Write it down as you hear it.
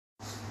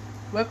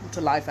Welcome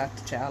to Life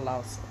After Child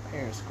Loss or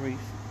Parents Grief.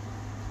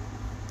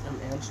 I'm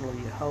Angela,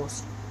 your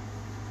host.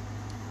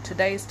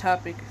 Today's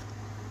topic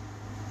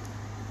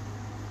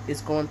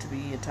is going to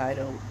be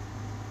entitled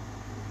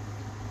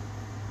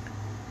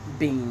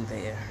Being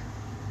There.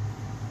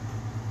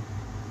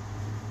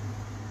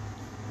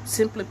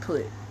 Simply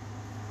put,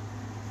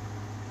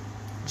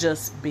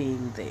 just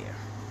being there.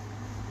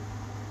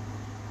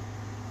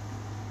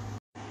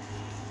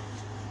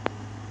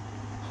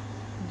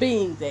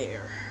 Being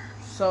there.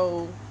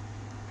 So,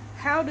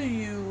 how do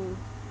you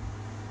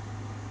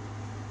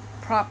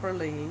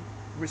properly,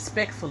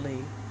 respectfully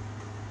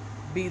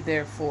be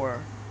there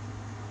for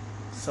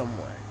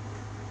someone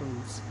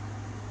who's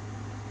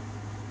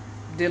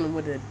dealing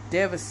with a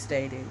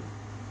devastating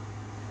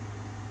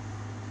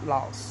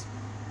loss,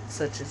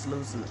 such as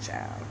losing a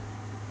child?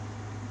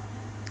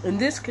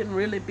 And this can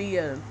really be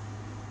a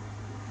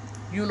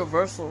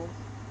universal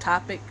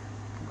topic,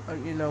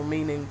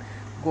 meaning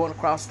going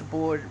across the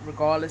board,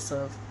 regardless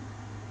of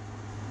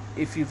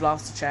if you've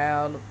lost a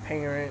child, a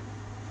parent,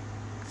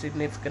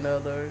 significant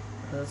other,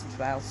 husband,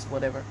 spouse,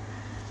 whatever.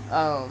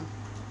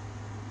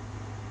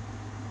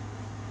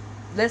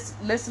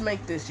 Let's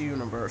make this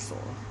universal,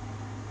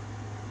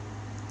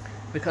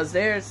 because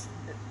there's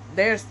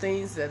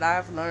things that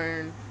I've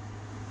learned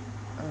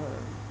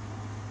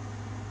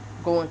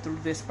going through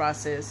this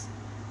process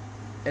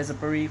as a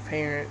bereaved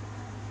parent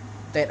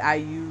that I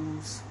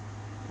use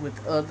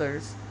with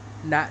others,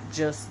 not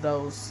just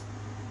those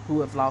who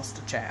have lost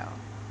a child.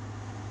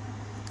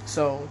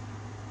 So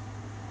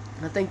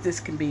I think this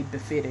can be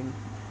befitting,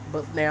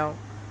 but now,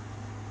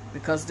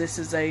 because this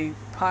is a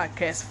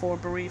podcast for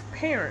bereaved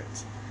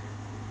parents,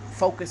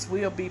 focus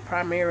will be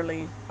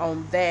primarily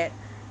on that,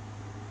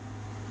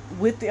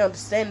 with the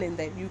understanding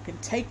that you can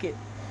take it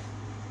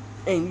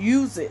and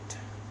use it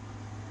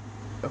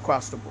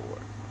across the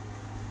board.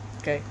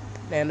 Okay?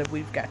 Now that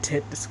we've got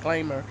that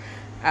disclaimer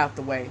out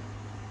the way,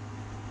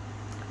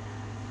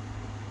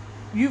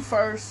 you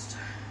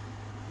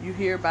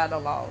hear about a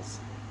loss,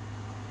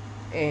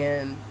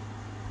 and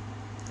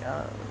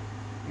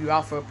you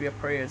offer up your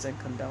prayers and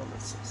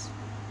condolences,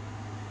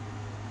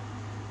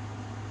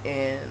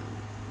 and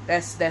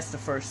that's the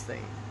first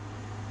thing.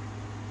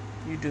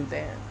 You do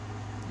that.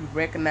 You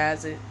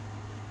recognize it,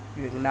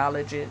 you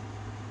acknowledge it,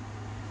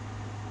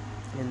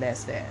 and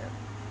that's that.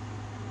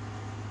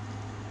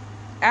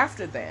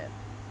 After that,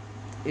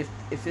 if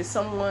it's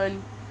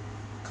someone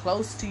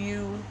close to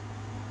you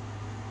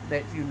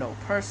that you know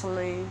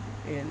personally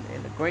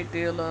and a great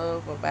deal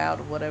of about,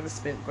 or whatever,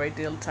 spent a great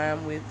deal of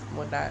time with,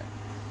 whatnot,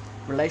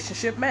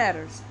 relationship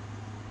matters,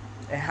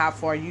 and how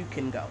far you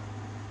can go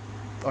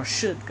or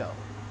should go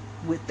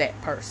with that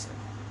person.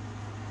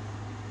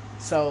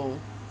 So,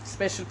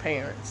 especially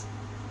parents,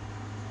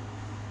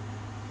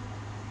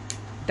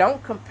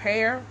 don't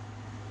compare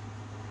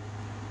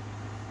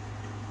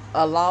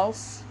a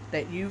loss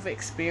that you've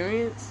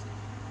experienced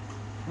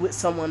with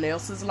someone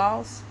else's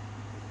loss.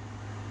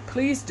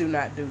 Please do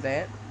not do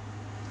that.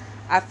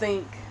 I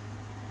think,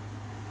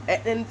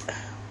 and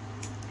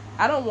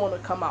I don't want to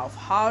come off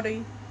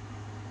haughty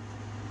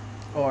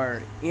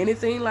or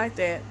anything like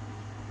that,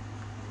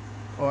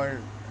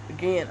 or,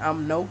 again,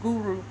 I'm no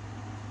guru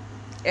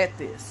at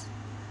this.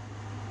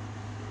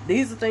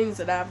 These are things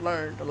that I've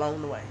learned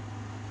along the way.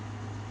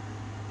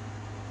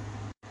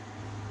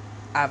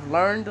 I've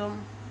learned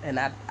them, and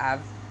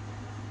I've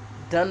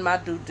done my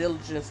due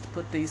diligence to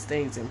put these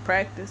things in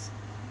practice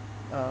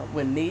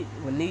when need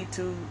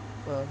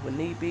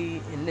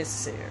be and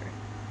necessary.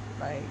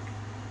 Like,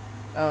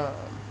 I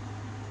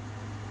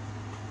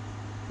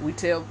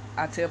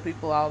tell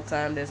people all the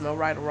time, there's no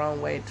right or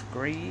wrong way to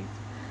grieve.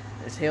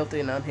 There's healthy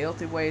and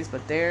unhealthy ways,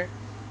 but there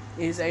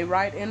is a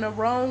right and a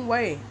wrong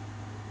way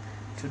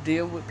to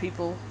deal with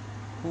people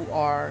who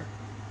are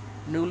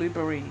newly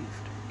bereaved,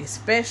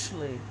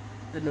 especially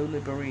the newly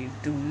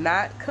bereaved. Do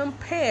not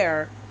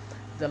compare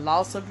the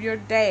loss of your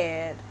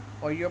dad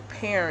or your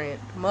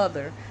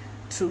mother,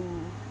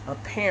 to a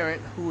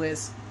parent who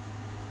has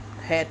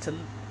had to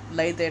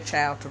lay their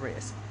child to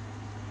rest.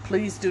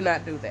 Please do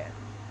not do that,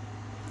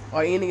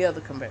 or any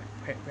other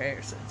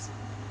comparisons.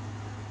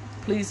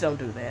 Please don't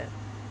do that.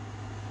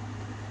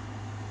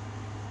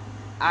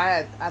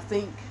 I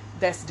think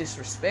that's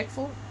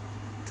disrespectful,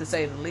 to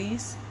say the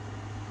least,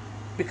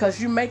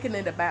 because you're making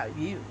it about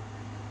you,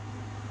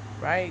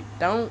 right?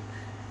 Don't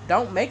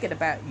make it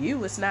about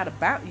you. It's not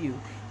about you.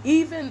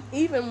 Even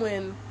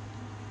when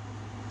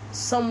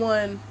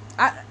someone,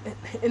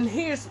 and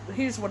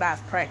here's what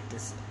I've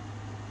practiced,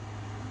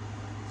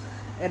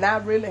 and I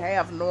really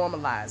have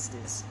normalized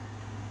this,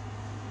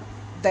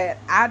 that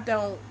I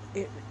don't.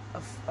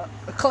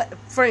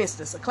 For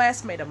instance, a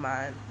classmate of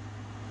mine,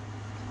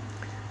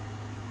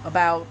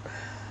 about,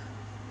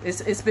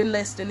 it's been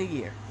less than a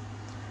year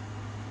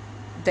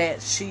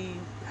that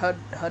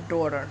her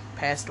daughter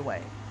passed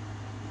away,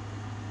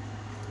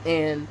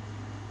 and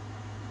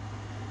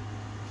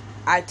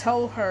I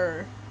told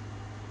her,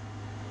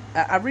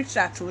 I reached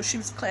out to her. She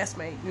was a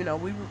classmate. We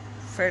were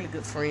fairly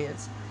good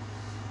friends.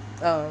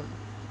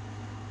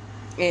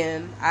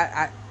 And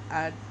I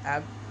I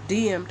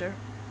DM'd her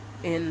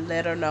and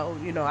let her know.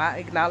 I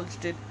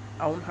acknowledged it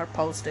on her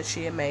post that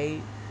she had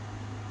made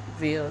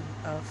via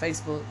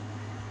Facebook,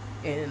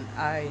 and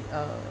I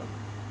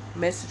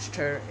messaged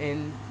her,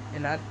 and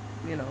I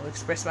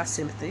expressed my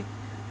sympathy,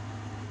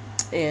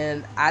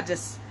 and I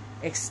just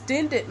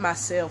extended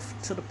myself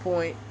to the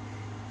point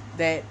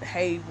that,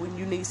 hey,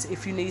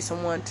 if you need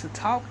someone to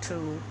talk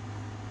to,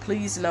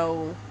 please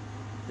know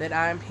that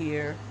I'm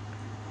here.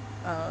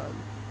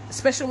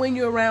 Especially when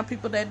you're around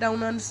people that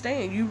don't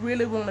understand. You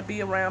really want to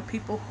be around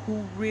people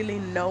who really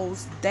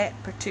knows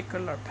that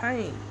particular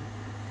pain.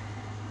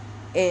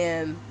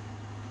 And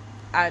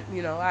I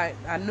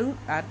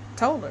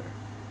told her,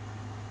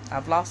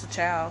 I've lost a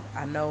child,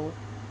 I know.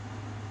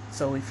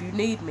 So if you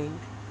need me,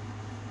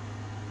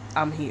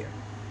 I'm here.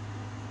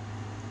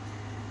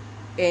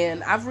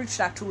 And I've reached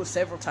out to her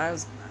several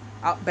times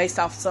based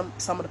off some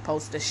of the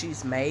posts that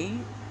she's made.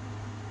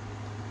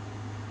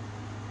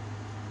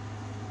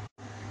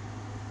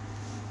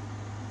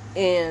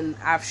 And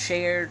I've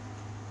shared,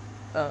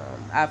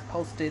 I've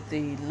posted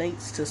the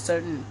links to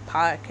certain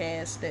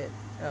podcasts that,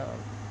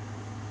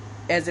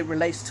 as it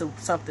relates to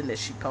something that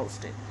she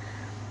posted.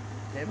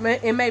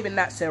 It may be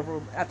not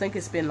several. I think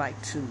it's been like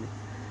 2.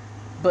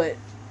 But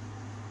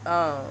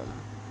I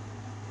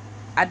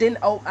don't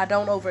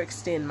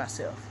overextend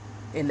myself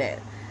in that,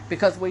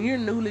 because when you're a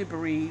newly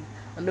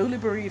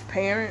bereaved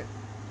parent,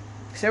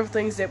 several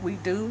things that we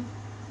do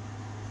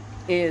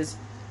is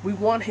we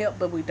want help,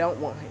 but we don't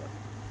want help.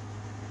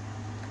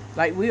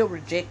 Like, we'll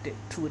reject it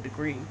to a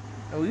degree,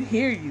 and we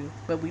hear you,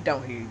 but we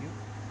don't hear you,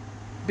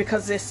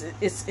 because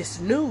it's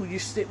new.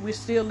 We're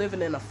still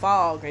living in a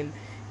fog,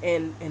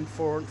 and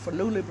for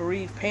newly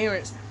bereaved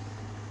parents,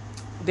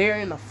 they're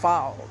in a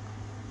fog.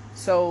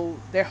 So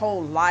their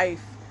whole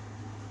life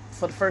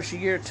for the first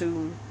year or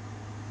 2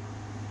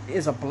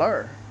 is a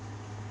blur.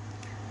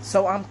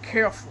 So I'm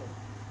careful.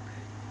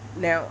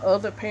 Now,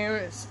 other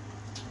parents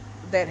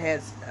that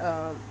has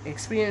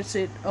experienced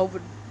it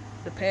over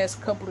the past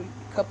couple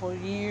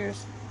of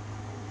years,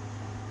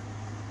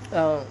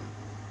 other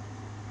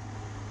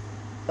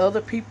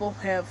people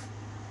have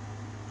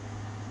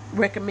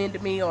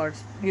recommended me or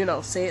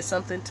said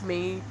something to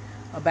me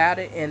about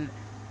it, and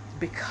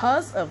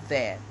because of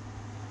that,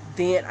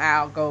 then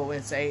I'll go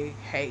and say,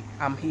 hey,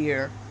 I'm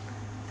here,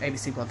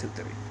 ABC 1, 2,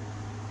 3.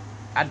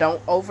 I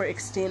don't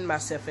overextend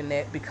myself in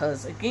that,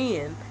 because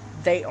again,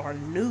 they are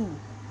newly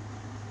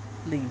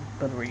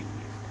bereaved,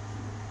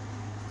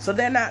 so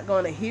they're not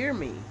going to hear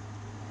me,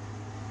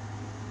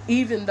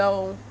 even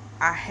though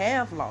I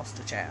have lost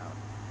a child.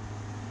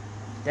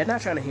 They're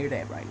not trying to hear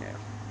that right now,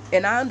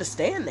 and I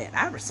understand that.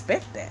 I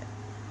respect that.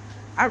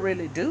 I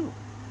really do.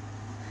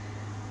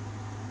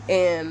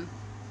 And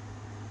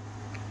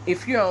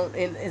if you're on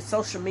in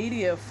social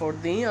media, for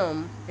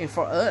them and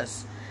for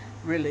us,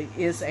 really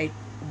is a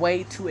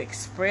way to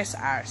express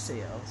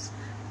ourselves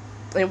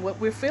and what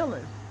we're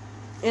feeling,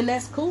 and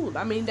that's cool.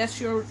 I mean, that's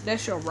your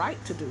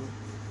right to do.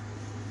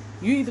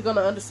 You're either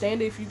gonna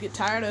understand it. If you get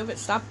tired of it,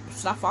 stop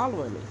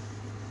following me.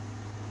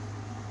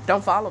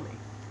 Don't follow me.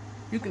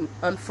 You can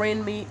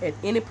unfriend me at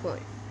any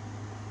point,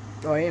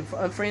 or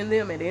unfriend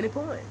them at any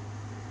point.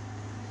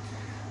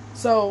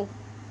 So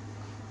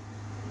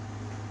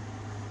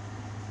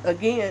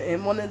again,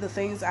 and one of the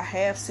things I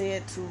have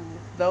said to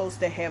those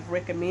that have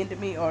recommended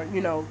me, or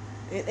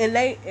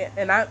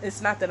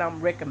it's not that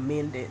I'm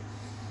recommended.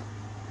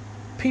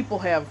 People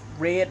have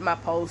read my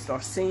post or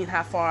seen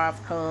how far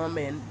I've come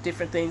and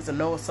different things, and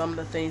know some of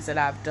the things that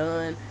I've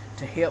done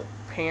to help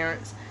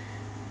parents.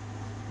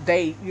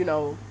 They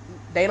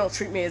don't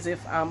treat me as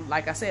if I'm,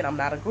 like I said, I'm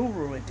not a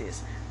guru at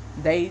this.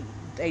 They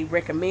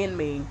recommend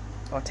me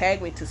or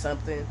tag me to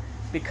something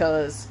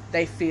because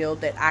they feel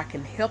that I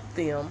can help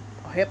them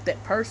or help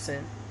that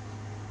person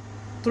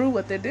through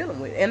what they're dealing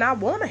with. And I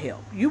want to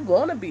help. You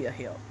want to be a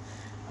help.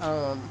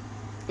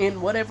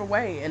 In whatever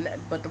way.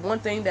 But the one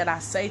thing that I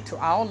say to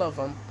all of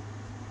them,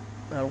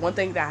 one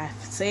thing that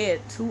I've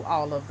said to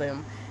all of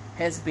them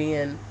has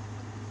been,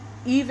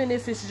 even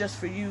if it's just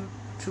for you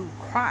to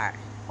cry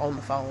on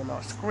the phone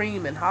or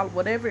scream and holler,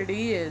 whatever it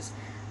is,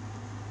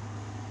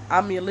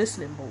 I'm your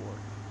listening board.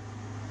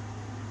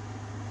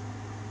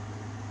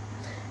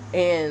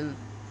 And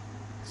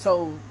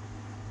so,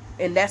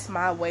 and that's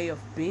my way of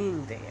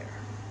being there.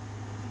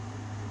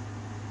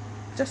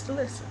 Just to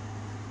listen.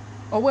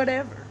 Or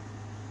whatever.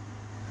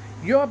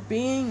 Your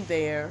being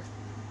there,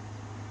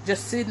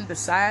 just sitting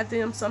beside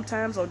them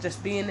sometimes, or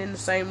just being in the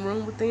same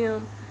room with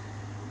them,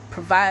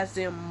 provides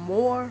them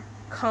more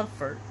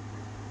comfort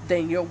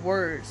than your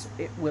words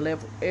will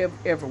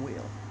ever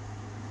will.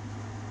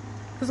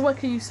 Because what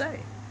can you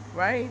say,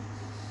 right?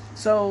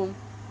 So,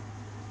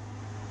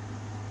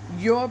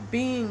 your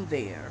being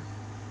there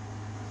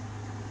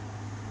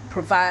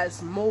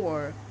provides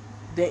more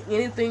than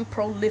anything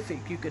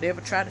prolific you could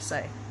ever try to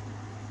say.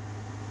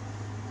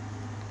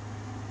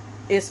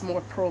 It's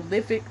more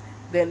prolific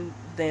than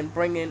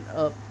bringing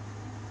up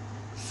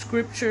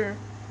scripture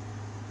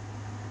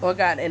or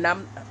God. And I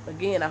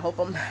hope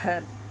I'm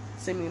not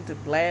seeming to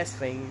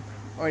blaspheme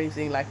or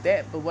anything like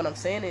that. But what I'm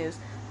saying is,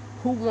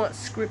 who wants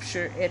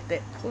scripture at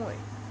that point,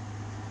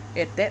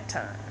 at that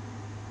time?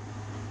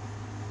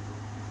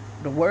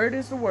 The word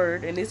is the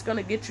word, and it's going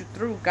to get you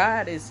through.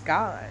 God is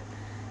God,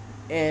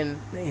 and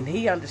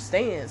he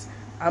understands.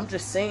 I'm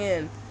just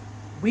saying,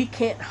 we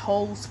can't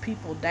hose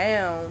people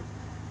down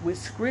with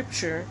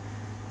scripture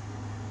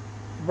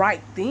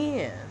right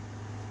then.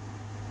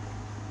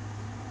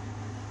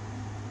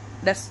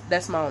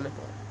 That's my only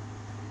point.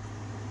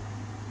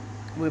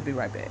 We'll be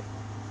right back.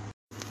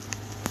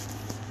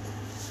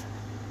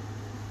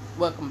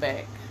 Welcome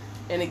back.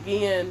 And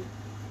again,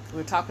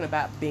 we're talking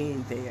about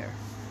being there.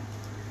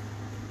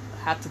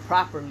 How to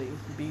properly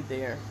be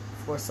there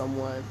for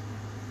someone.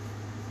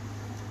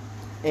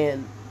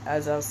 And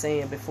as I was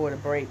saying before the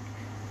break,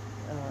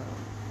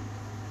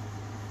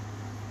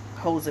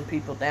 hosing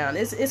people down.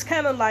 It's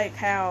kind of like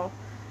how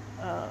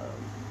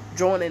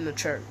joining the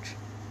church.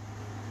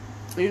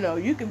 You know,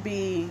 you can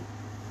be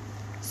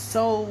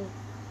so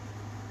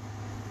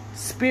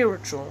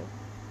spiritual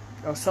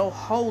or so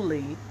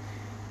holy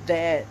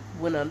that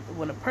when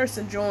a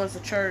person joins the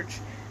church,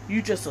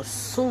 you just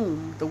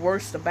assume the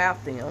worst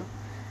about them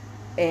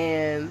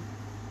and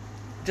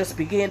just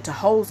begin to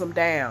hose them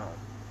down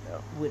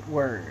with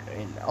word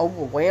and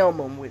overwhelm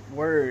them with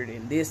word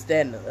and this,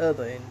 that, and the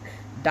other, and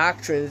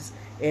doctrines,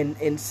 and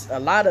a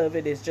lot of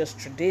it is just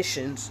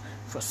traditions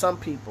for some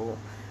people,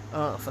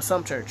 for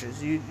some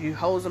churches. You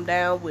hose them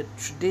down with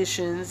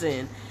traditions,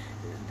 and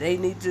they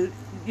need to.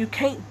 You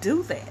can't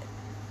do that.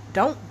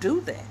 Don't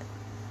do that.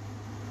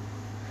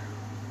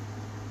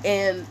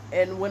 And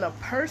when a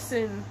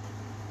person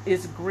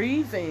is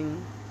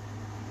grieving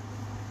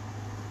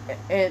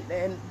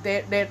and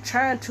they're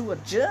trying to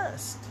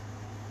adjust,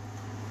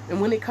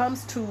 and when it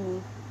comes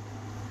to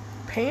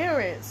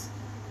parents,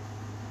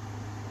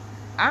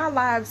 our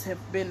lives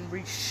have been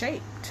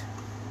reshaped,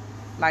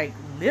 like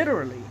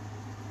literally.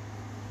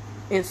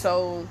 And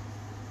so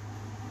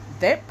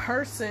that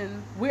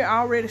person, we're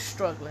already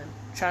struggling,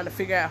 trying to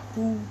figure out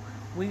who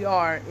we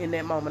are in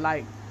that moment.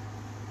 Like,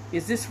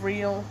 is this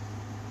real?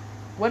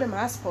 What am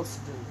I supposed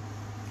to do?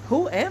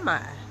 Who am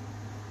I?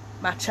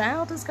 My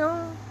child is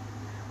gone?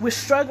 We're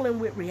struggling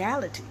with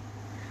reality.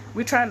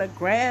 We're trying to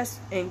grasp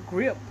and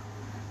grip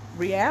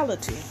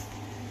reality.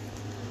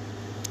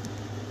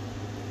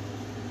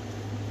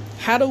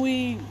 How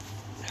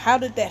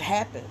did that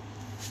happen?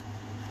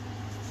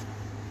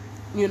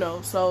 You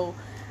know, so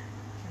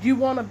you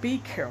want to be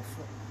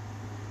careful.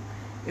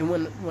 And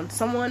when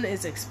someone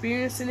is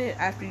experiencing it,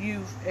 after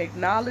you've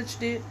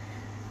acknowledged it,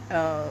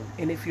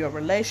 and if your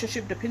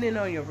relationship, depending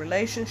on your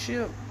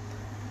relationship,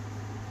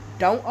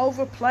 don't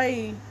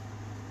overplay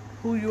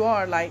who you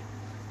are. Like,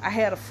 I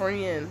had a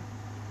friend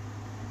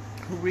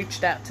who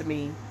reached out to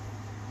me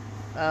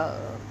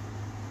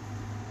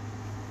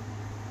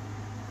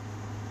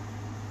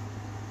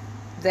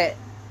that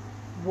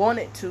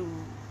wanted to,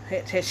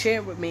 had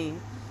shared with me,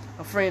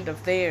 a friend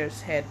of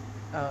theirs had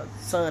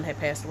son had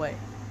passed away,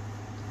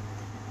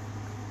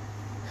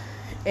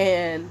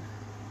 and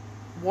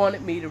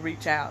wanted me to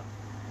reach out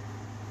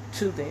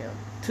to them,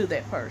 to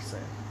that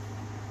person.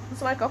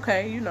 It's like,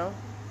 okay, you know,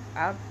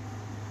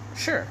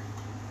 sure,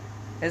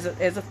 as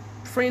a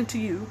friend to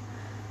you,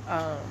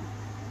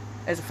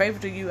 as a favor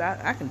to you,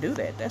 I can do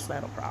that. That's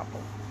not a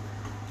problem.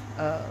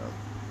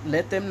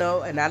 Let them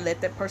know, and I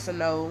let that person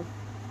know,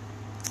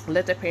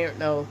 let that parent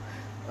know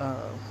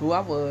who I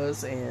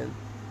was, and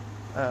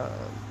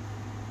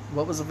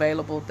what was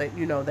available, that,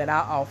 you know, that I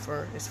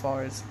offer as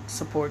far as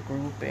support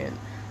group, and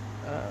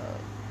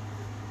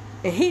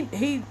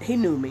he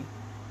knew me.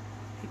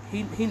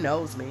 He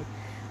knows me,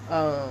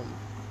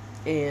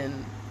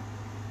 and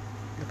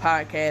the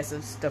podcast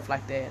and stuff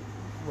like that.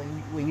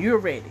 When you're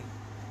ready,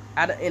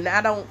 I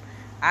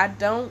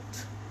don't.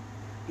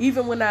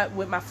 Even when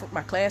with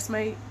my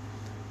classmate,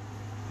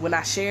 when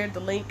I shared the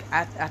link,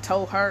 I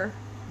told her,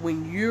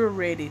 when you're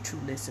ready to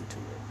listen to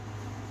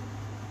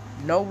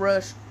it, no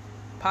rush.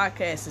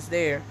 Podcast is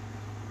there,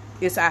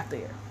 it's out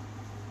there,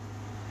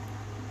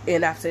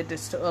 and I've said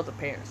this to other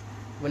parents.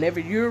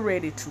 Whenever you're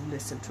ready to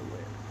listen to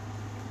it.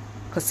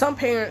 Because some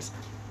parents,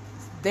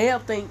 they'll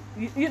think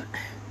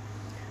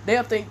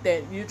they'll think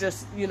that you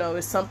just, you know,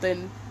 it's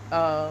something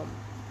to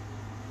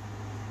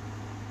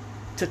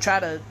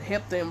try to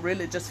help them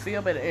really just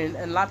feel better, and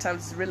a lot of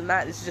times it's really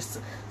not. It's just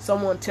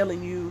someone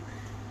telling you,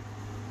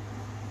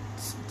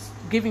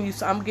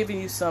 I'm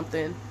giving you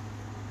something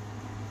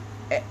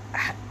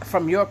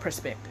from your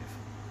perspective,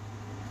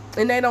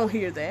 and they don't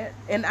hear that.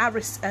 And I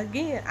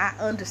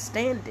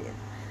understand it,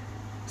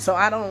 so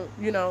I don't,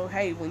 you know,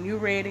 hey, when you're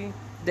ready,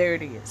 there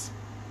it is.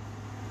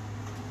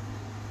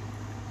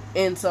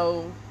 And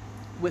so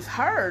with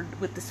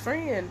this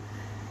friend,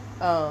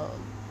 I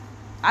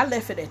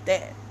left it at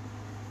that.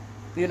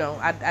 You know,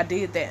 I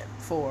did that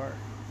for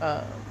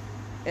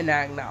and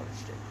I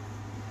acknowledged it.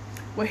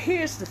 Well,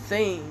 here's the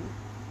thing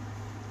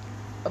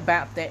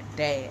about that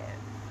dad.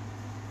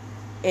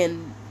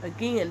 And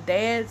again,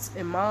 dads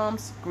and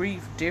moms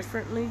grieve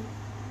differently.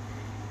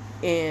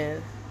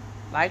 And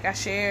like I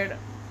shared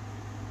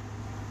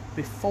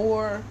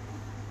before,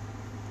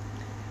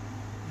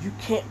 you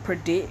can't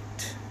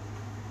predict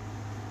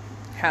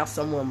how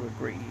someone would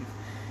grieve.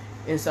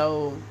 And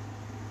so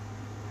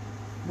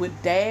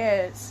with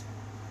dads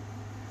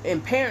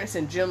and parents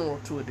in general,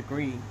 to a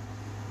degree,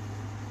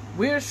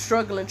 we're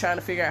struggling trying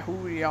to figure out who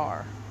we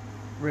are,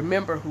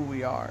 remember who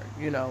we are,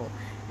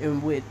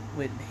 and with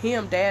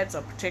him, dads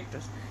are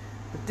protectors,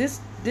 but this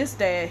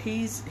dad,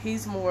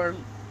 he's more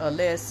or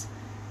less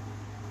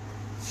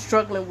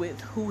struggling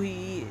with who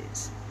he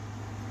is.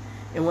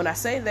 And when I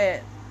say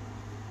that,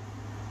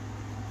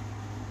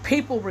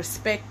 people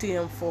respect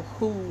him for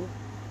who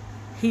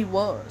he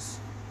was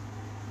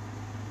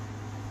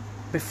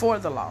before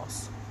the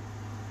loss,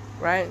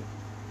 right?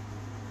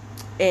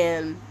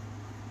 And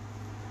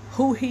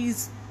who he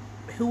is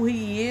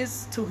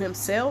to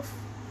himself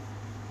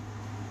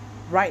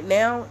right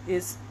now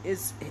is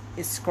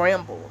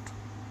scrambled,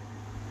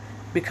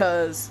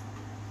 because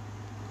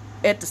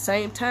at the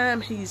same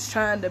time he's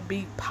trying to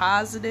be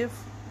positive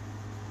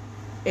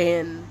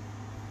and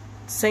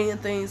saying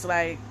things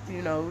like,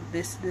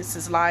 this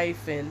is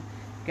life, and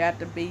we got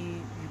to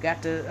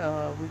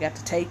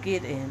take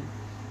it and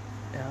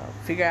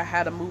figure out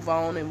how to move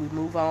on, and we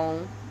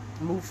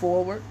move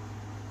forward.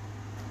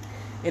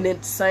 And at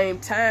the same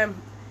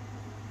time,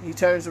 he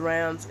turns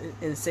around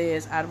and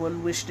says, I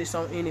wouldn't wish this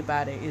on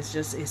anybody.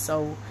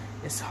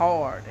 It's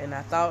hard, and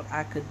I thought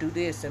I could do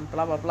this, and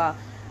blah, blah, blah.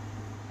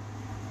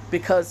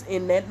 Because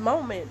in that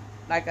moment,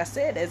 like I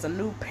said, as a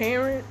new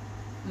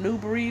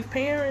bereaved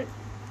parent,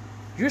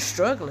 you're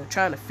struggling,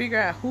 trying to figure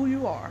out who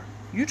you are.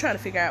 You're trying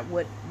to figure out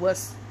what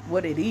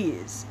it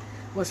is,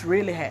 what's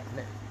really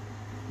happening.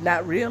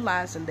 Not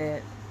realizing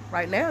that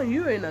right now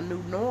you're in a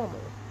new normal.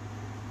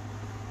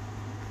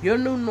 Your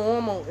new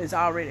normal is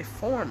already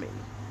forming.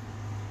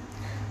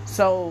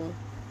 So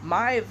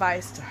my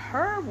advice to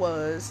her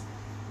was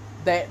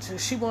that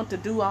she wanted to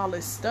do all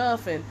this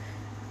stuff, and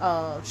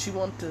she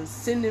wanted to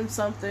send him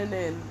something,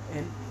 and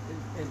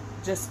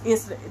just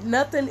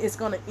nothing is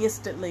going to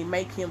instantly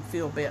make him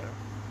feel better.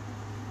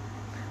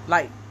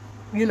 Like,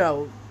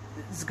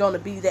 it's going to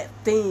be that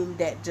thing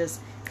that just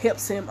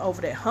helps him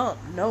over that hump.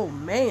 No,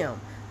 ma'am.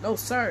 No,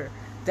 sir.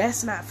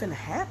 That's not finna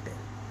happen.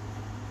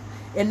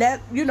 And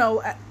that,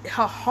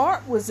 her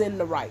heart was in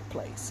the right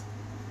place.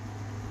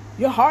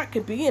 Your heart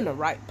could be in the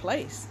right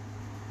place.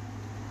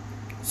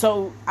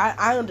 So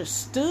I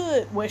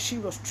understood what she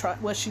was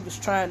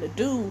trying to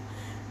do.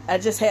 I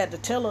just had to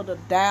tell her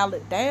to dial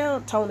it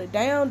down, tone it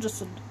down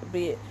just a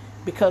bit,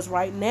 because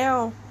right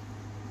now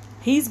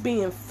he's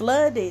being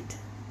flooded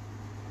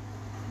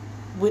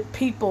with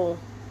people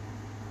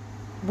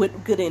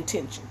with good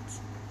intentions.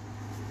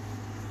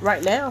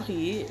 Right now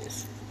he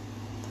is.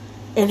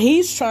 And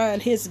he's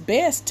trying his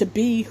best to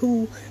be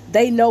who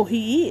they know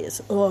he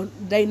is, or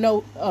they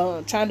know,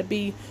 trying to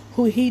be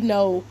who he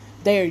know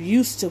they're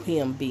used to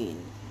him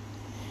being.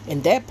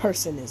 And that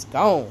person is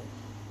gone.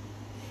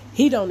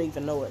 He don't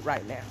even know it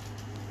right now.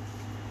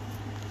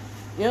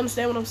 You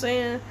understand what I'm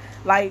saying?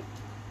 Like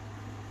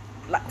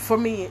for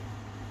me,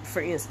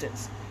 for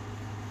instance.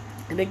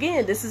 And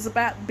again, this is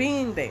about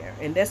being there.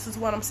 And this is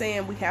what I'm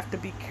saying. We have to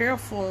be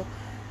careful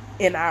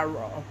in our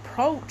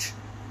approach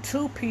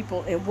to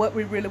people and what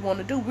we really want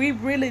to do. We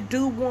really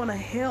do want to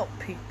help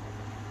people,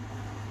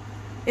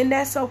 and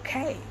that's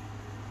okay.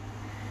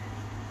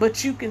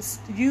 But you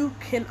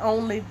can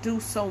only do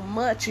so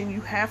much, and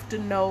you have to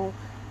know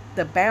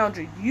the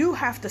boundary. You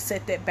have to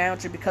set that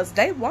boundary, because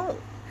they won't.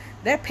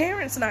 Their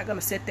parents not going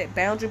to set that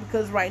boundary,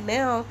 because right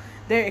now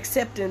they're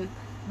accepting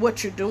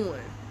what you're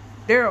doing.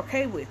 They're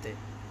okay with it,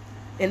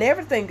 and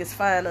everything is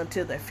fine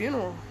until their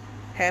funeral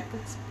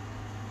happens.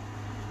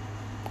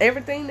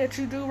 Everything that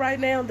you do right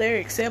now, they're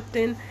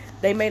accepting.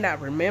 They may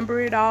not remember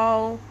it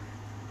all,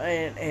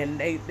 and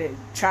they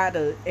try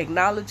to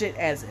acknowledge it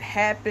as it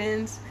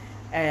happens,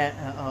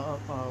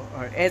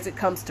 or as it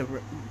comes to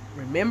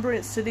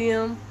remembrance to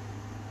them.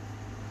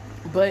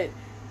 But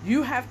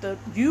you have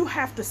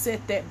to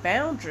set that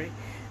boundary,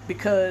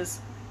 because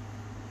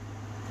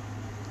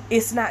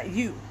it's not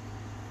you,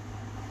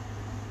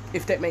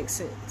 if that makes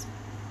sense.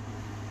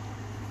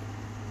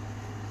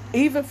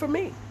 Even for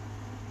me,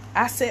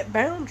 I set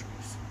boundaries.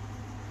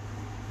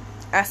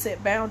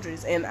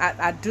 And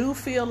I do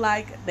feel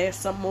like there's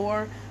some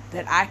more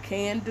that I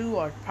can do,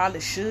 or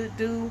probably should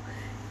do,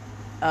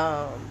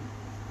 as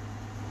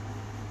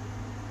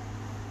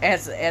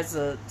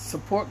a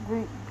support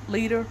group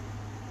leader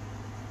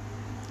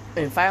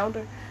and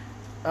founder.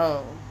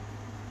 But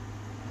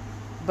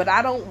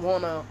I don't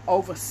want to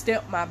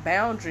overstep my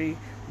boundary,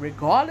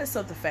 regardless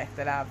of the fact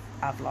that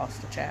I've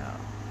lost a child,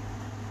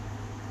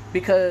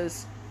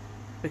 because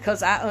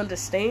I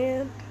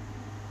understand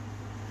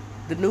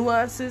the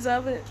nuances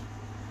of it,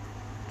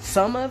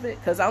 some of it,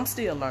 because I'm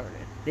still learning.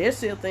 There's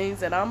still things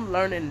that I'm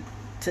learning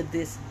to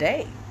this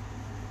day.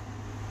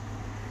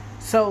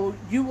 So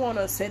you want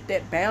to set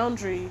that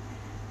boundary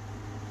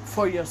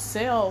for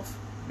yourself,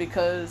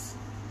 because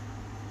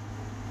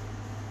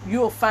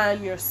you'll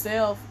find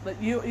yourself,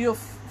 but you'll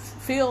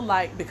feel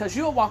like, because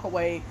you'll walk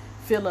away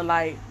feeling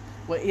like,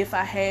 well, if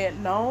I had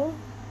known,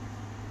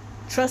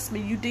 trust me,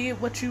 you did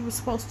what you were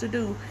supposed to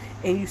do,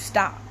 and you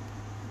stop.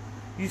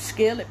 You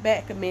scale it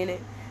back a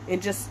minute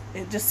and just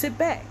sit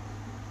back.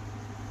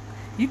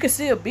 You can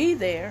still be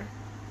there.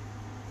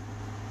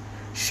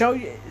 Show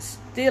you,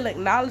 still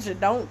acknowledge it.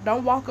 Don't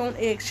walk on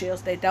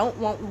eggshells. We don't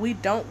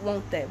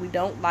want that. We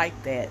don't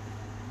like that.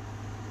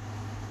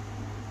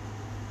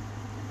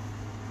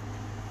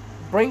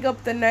 Bring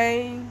up the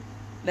name.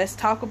 Let's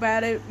talk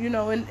about it. You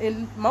know,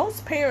 and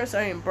most parents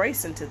are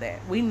embracing to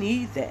that. We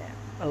need that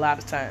a lot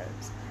of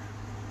times.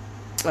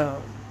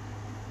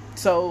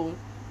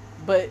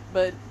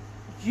 But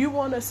you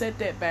want to set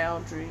that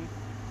boundary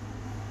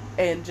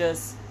and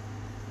just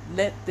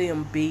let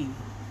them be.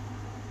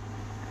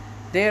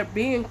 They're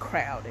being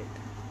crowded.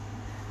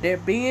 They're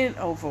being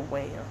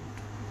overwhelmed.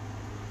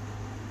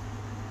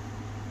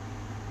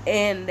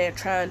 And they're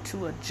trying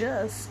to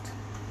adjust,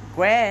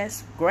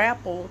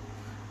 grapple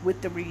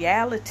with the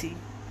reality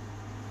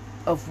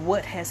of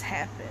what has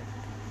happened.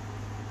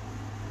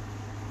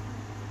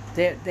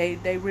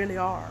 They really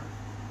are.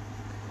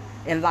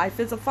 And life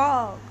is a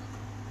fog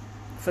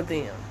for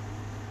them.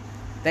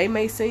 They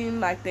may seem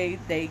like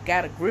they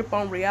got a grip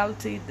on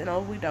reality. No,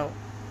 we don't.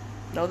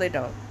 No, they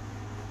don't.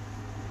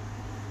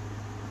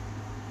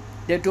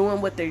 They're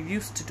doing what they're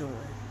used to doing.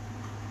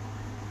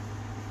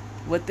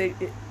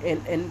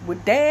 And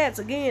with dads,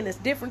 again, it's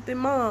different than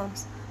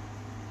moms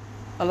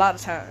a lot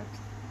of times.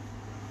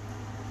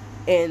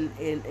 And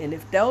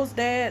if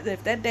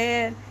that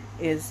dad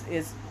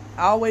is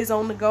always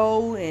on the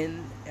go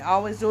and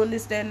always doing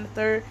this, that, and the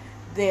third,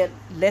 then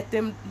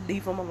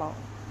leave them alone.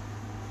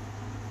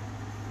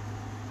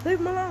 Leave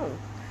them alone.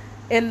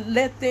 And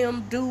let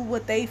them do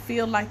what they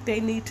feel like they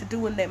need to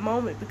do in that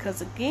moment.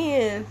 Because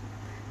again,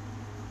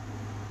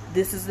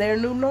 this is their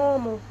new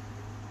normal.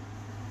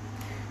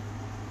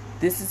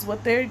 This is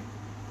what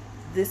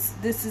this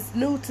is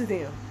new to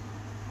them.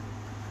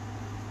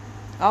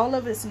 All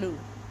of it's new.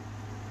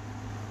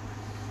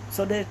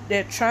 So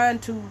they're trying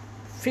to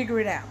figure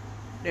it out.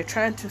 They're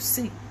trying to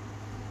see.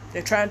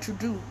 They're trying to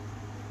do.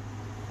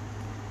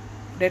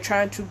 They're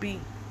trying to be.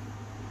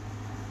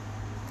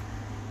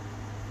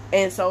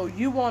 And so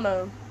you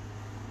wanna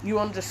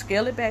just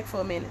scale it back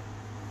for a minute.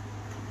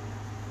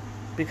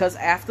 Because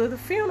after the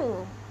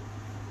funeral,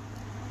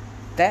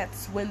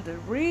 that's when the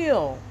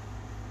real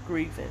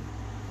grieving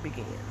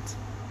begins.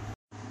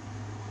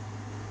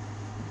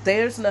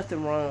 There's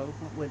nothing wrong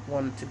with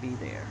wanting to be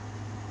there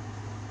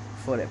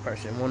for that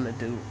person, wanting to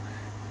do,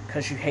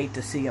 because you hate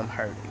to see them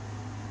hurting.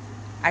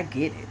 I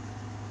get it.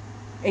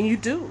 And you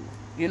do.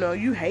 You know,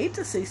 you hate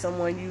to see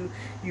someone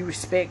you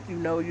respect, you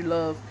know, you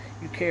love,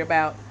 you care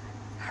about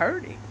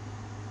hurting.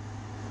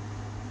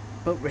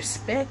 But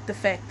respect the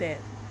fact that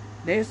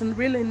there's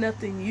really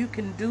nothing you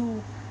can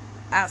do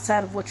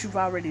outside of what you've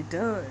already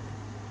done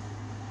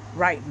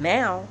right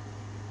now.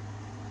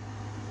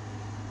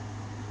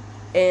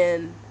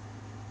 And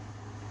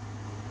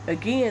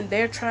again,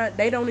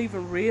 they don't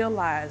even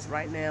realize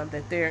right now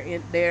that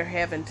they're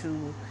having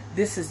to,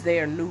 this is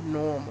their new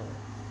normal.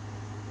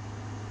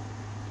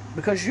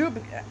 Because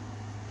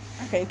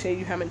I can't tell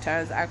you how many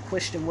times I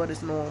question what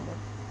is normal.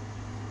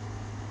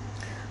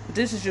 But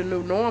this is your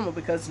new normal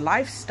because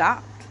life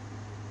stopped.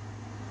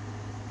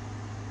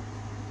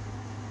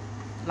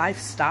 Life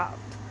stopped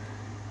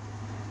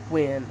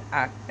when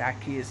our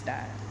kids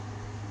died.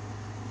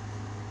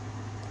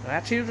 When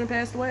our children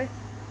passed away,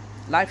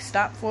 life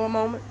stopped for a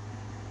moment.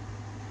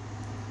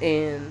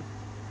 And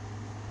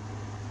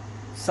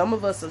some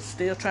of us are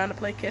still trying to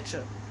play catch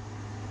up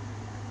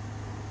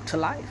to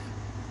life.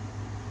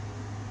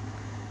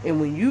 And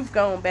when you've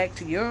gone back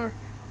to your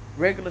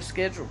regular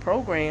scheduled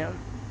program,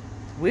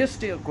 we're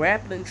still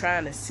grappling,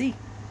 trying to see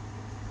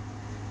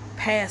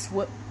past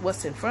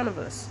what's in front of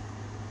us.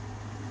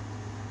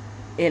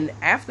 And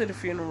after the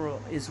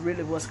funeral is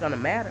really what's going to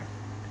matter.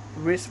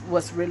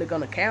 What's really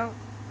going to count.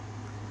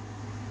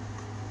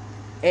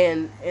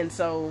 And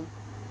so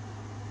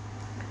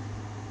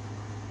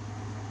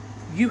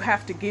you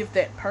have to give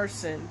that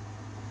person,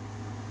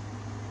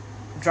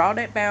 draw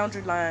that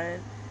boundary line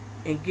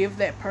and give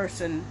that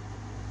person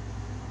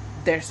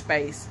their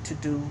space to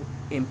do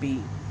and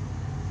be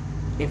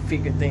and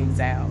figure things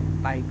out.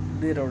 Like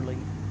literally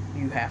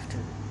you have to.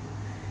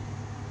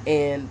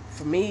 And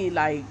for me,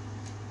 like,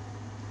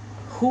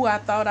 who I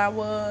thought I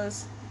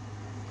was,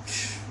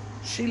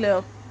 she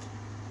left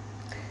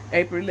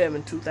April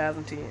 11,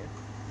 2010.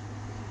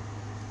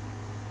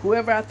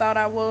 Whoever I thought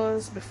I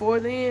was before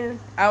then,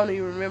 I don't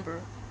even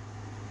remember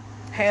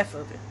half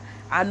of it.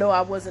 I know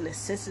I wasn't as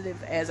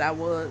sensitive as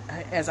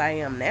I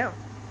am now.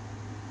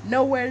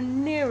 Nowhere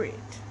near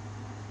it.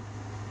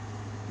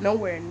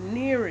 Nowhere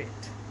near it.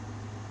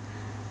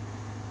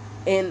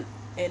 And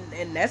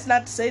that's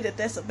not to say that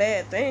that's a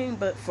bad thing,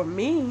 but for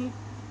me,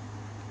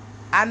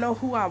 I know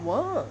who I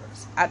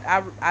was.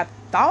 I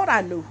thought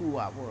I knew who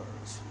I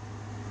was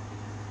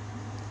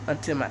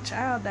until my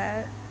child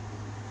died.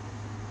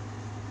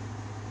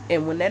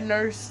 And when that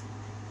nurse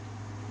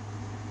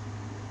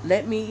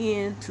let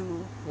me in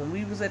when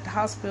we was at the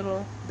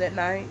hospital that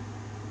night,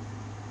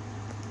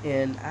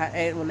 and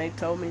when they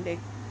told me there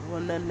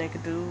wasn't nothing they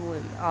could do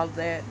and all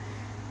that,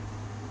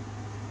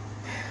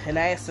 And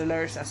I asked the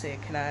nurse, I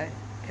said, can I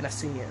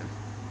see him?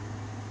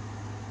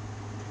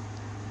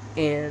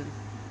 And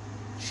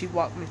she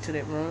walked me to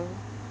that room.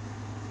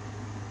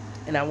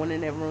 And I went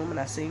in that room and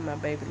I seen my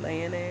baby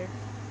laying there.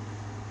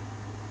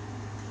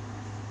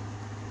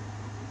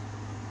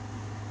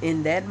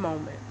 In that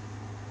moment,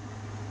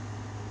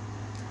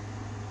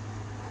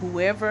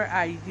 whoever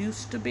I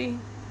used to be,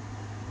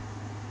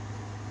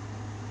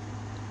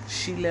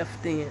 she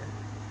left then.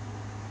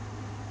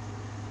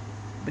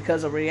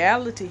 Because a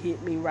reality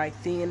hit me right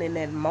then in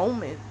that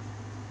moment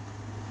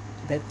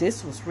that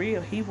this was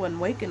real. He wasn't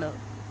waking up.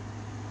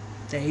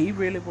 That he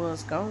really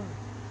was gone.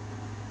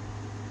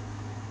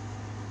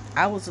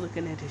 I was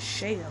looking at his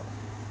shell.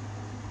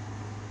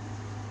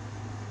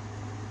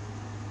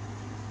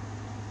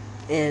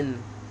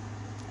 And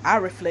I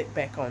reflect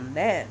back on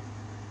that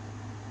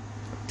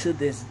to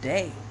this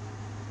day.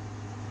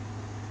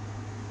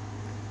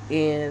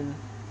 And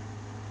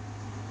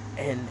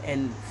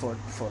for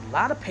a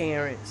lot of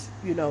parents,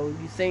 you know,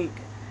 you think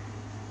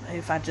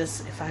if I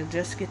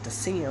just get to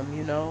see him,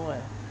 you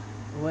know,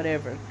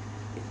 whatever,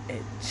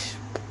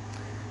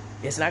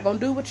 it's not gonna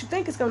do what you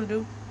think it's gonna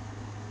do,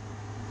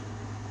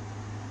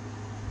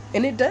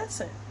 and it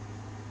doesn't.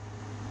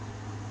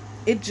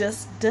 It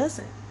just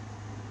doesn't.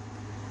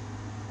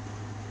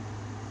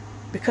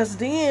 Because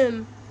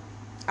then,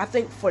 I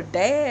think for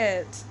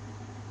dads,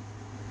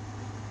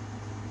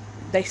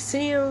 they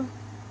see him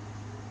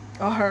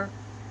or her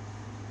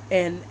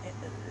and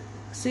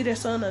see their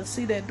son or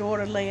see their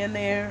daughter laying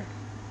there,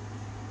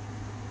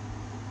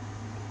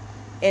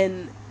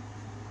 and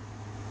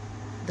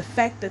the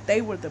fact that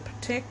they were the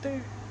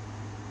protector,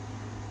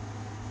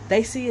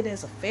 they see it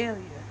as a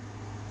failure.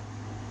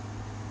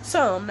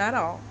 Some, not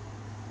all.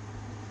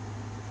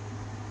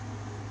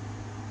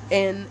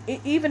 And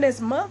even as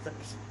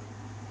mothers,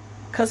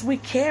 because we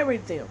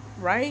carried them,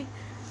 right?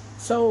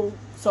 So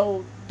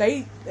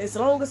they, as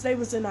long as they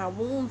was in our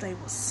womb, they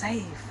were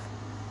safe.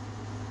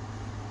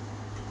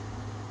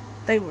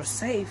 They were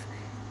safe.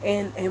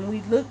 And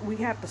we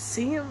have to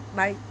see them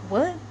like,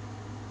 what?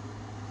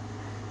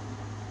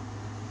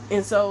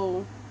 And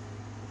so,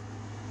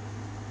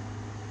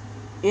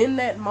 in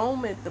that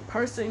moment, the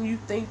person you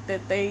think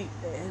that they,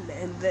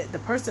 and the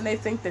person they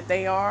think that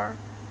they are,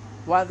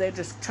 while they're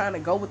just trying to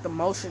go with the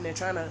motion, they're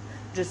trying to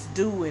just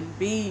do and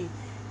be,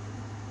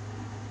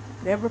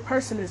 every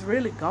person is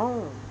really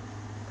gone.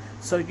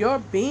 So your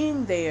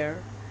being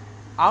there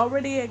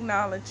already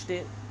acknowledged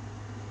it.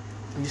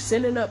 You're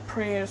sending up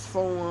prayers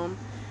for them,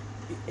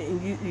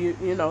 and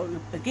you know,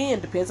 again,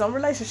 depends on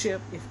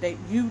relationship. If they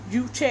you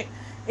check,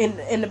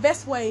 and the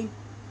best way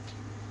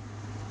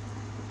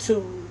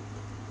to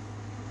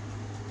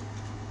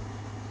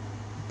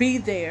be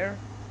there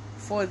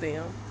for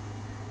them,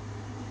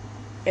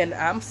 and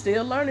I'm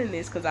still learning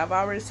this because I've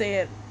already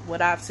said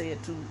what I've said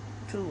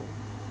to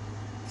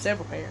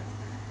several parents.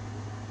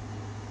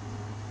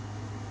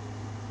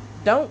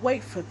 Don't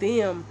wait for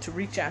them to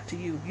reach out to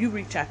you. You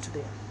reach out to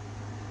them.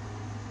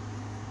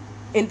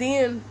 And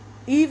then,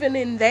 even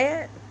in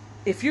that,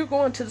 if you're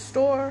going to the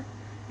store,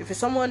 if it's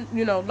someone,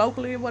 you know,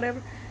 locally or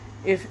whatever,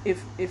 if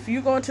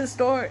you're going to the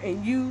store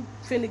and you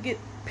finna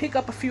pick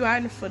up a few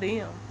items for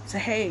them, say,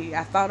 hey,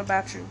 I thought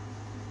about you.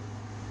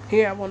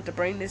 Here, I wanted to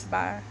bring this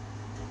by.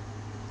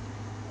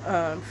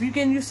 If you're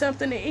getting you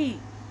something to eat,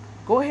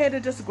 go ahead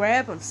and just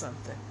grab them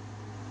something.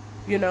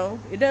 You know,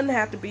 it doesn't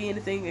have to be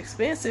anything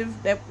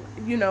expensive, that,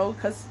 you know,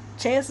 because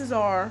chances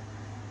are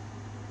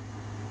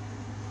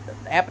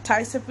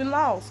appetites have been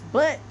lost.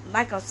 But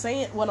like I'm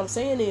saying, what I'm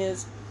saying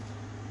is,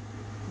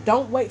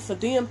 don't wait for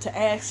them to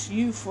ask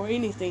you for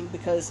anything,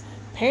 because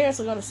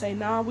parents are going to say,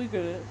 nah, we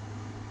good.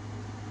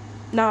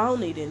 No, I don't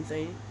need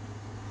anything.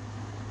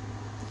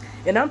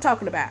 And I'm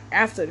talking about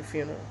after the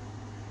funeral.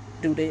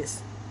 Do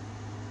this.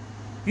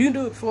 You can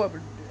do it before,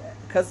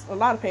 because a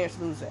lot of parents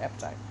lose their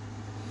appetite.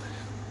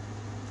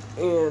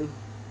 And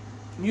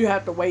you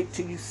have to wait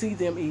till you see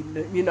them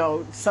eating. You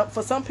know,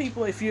 for some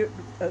people, if your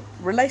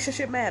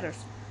relationship matters.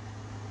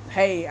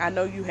 Hey, I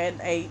know you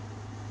hadn't ate.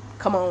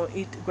 Come on,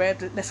 eat.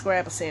 Let's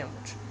grab a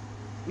sandwich.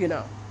 You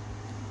know.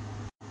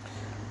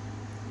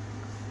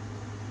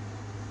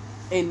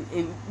 And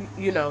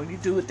you know, you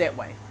do it that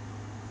way.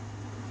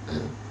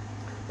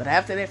 But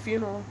after that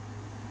funeral,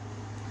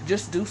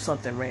 just do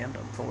something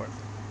random for them.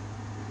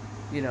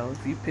 You know,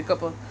 if you pick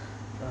up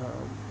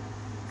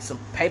some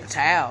paper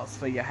towels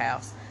for your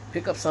house,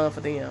 pick up some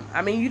for them.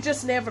 I mean, you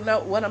just never know.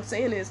 What I'm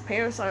saying is,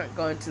 parents aren't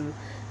going to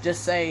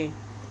just say,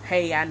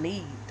 hey, I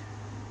need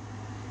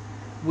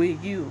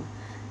with you.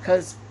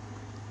 Because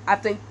I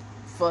think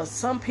for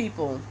some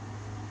people,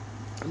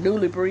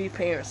 newly bereaved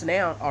parents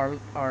now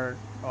are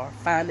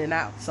finding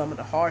out some of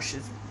the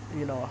harshest,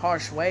 you know, a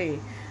harsh way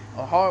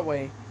or hard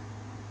way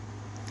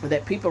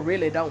that people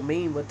really don't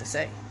mean what to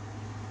say.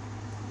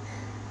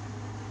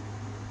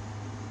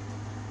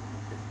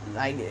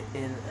 Like,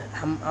 and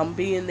I'm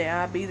being there,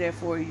 I'll be there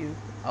for you.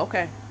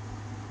 Okay.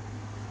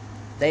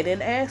 They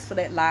didn't ask for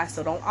that lie,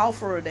 so don't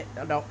offer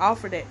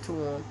that to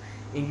them,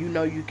 and you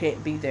know you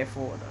can't be there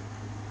for them.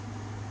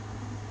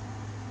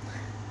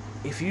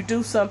 If you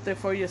do something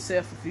for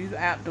yourself, if you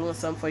out doing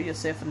something for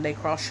yourself and they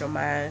cross your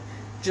mind,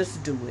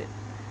 just do it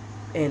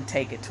and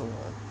take it to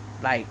them,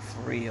 like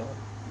for real.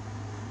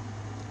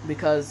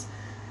 Because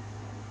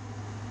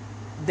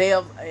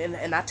they'll,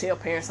 and I tell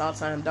parents all the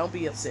time, don't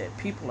be upset.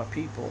 People are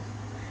people,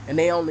 and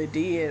they only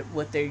did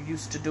what they're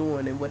used to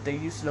doing and what they're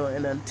used to doing.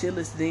 And until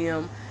it's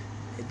them,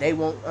 they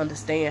won't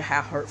understand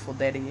how hurtful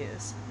that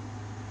is.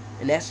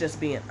 And that's just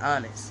being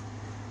honest.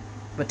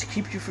 But to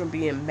keep you from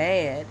being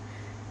mad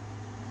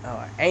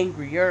or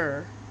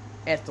angrier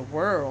at the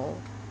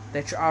world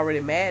that you're already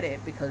mad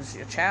at because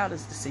your child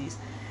is deceased,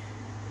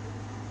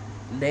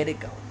 let it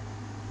go.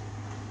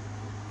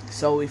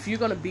 So if you're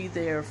going to be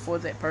there for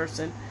that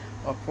person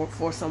or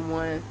for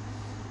someone,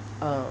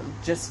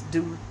 just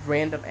do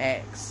random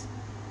acts.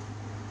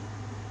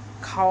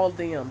 Call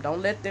them.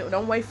 Don't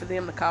wait for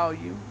them to call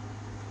you.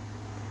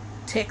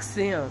 Text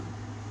them.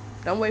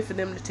 Don't wait for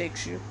them to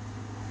text you.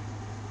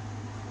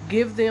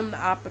 Give them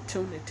the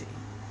opportunity.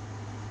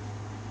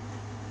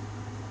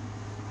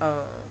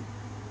 Or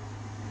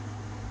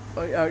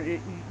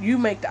you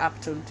make the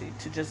opportunity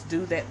to just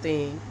do that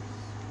thing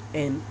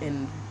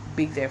and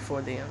be there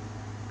for them.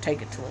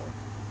 Take it to them.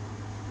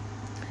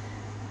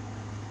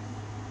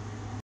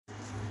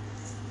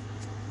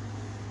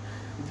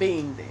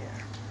 Being there.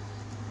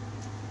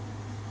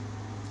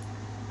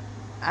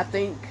 I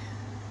think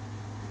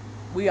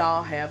we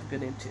all have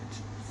good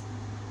intentions.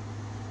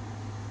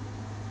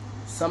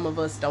 Some of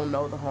us don't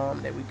know the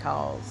harm that we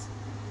cause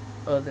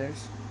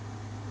others.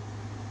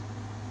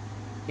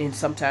 And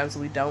sometimes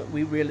we don't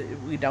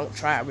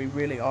try. We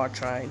really are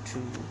trying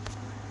to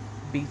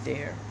be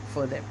there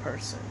for that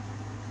person.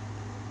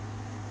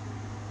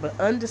 But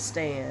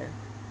understand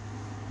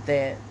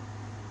that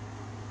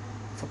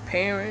for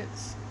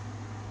parents,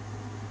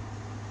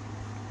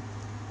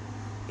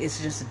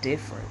 it's just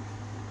different.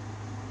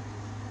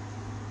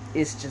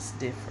 It's just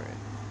different.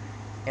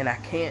 And I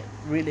can't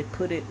really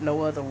put it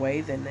no other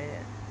way than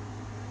that.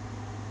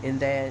 In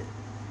that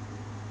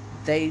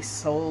they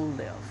soul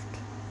left.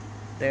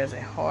 There's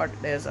a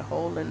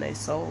hole in their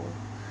soul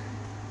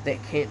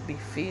that can't be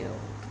filled.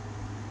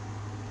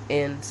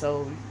 And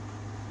so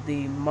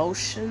the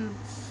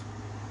emotions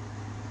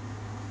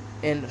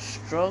and the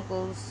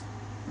struggles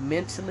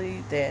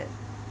mentally that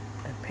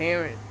a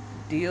parent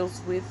deals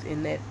with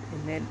in that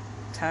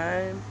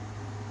time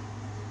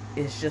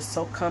is just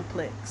so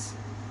complex.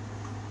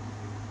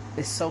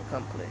 It's so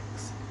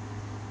complex.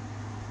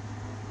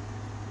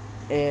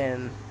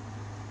 And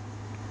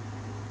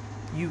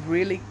you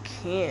really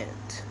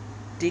can't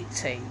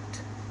dictate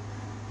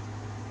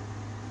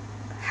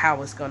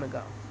how it's gonna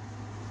go.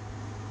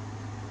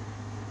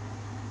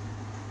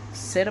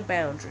 Set a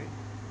boundary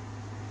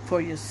for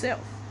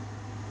yourself.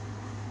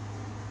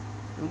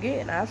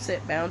 Again, I've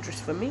set boundaries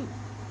for me,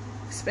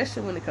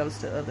 especially when it comes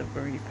to other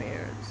bereaved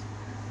parents.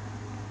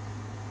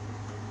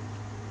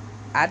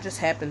 I just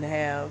happen to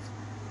have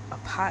a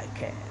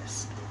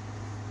podcast.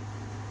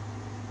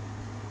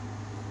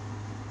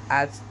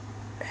 I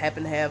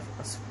happen to have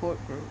a support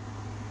group.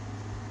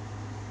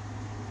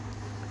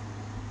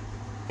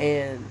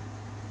 And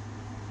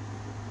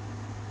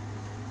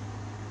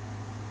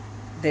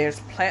there's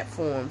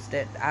platforms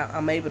that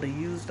I'm able to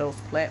use those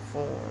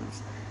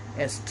platforms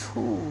as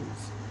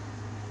tools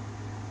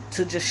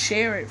to just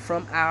share it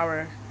from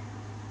our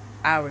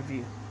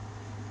view,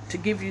 to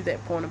give you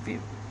that point of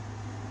view,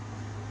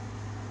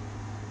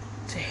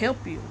 to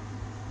help you,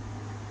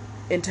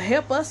 and to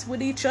help us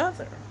with each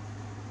other.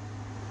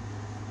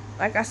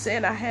 Like I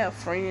said, I have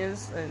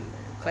friends and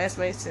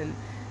classmates and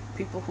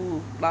people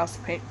who lost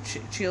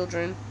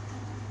children,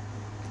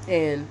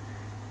 and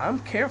I'm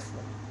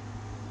careful.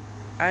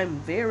 I'm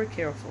very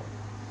careful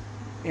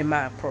in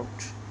my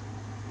approach,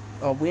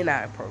 or when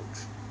I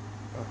approach,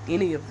 or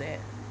any of that,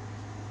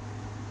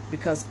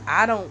 because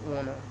I don't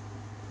want to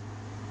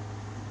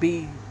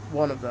be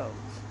one of those.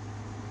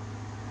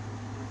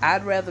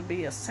 I'd rather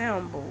be a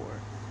soundboard,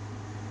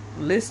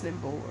 listening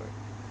board,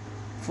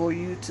 for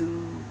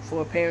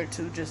a parent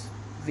to just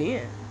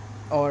vent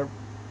or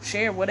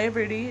share whatever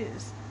it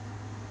is.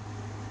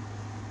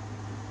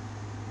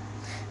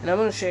 And I'm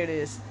going to share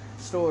this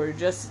story.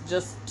 Just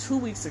 2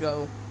 weeks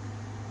ago,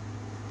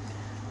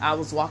 I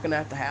was walking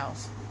out the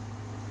house,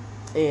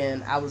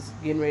 and I was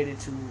getting ready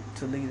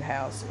to leave the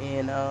house,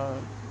 and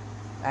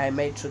I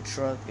made to the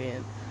truck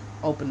and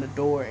opened the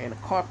door, and a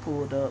car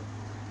pulled up.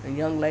 A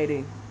young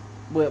lady,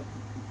 well,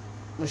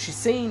 when she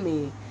seen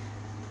me,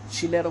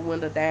 she let her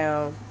window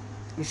down,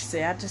 and she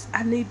said,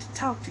 I need to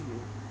talk to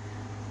you.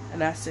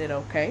 And I said,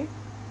 okay.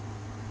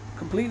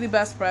 Completely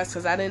by surprise,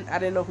 because I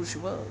didn't know who she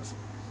was.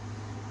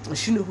 And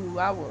she knew who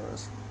I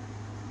was.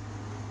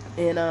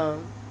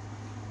 And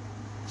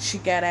she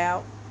got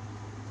out,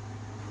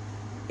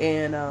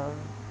 and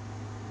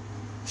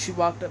she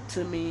walked up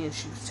to me, and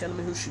she was telling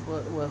me who she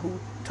was, well, who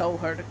told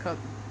her to come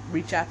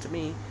reach out to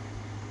me.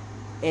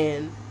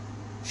 And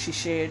she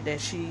shared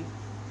that she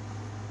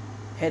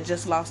had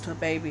just lost her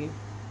baby.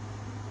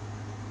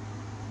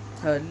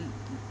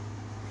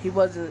 He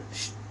wasn't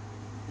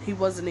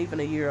even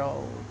a year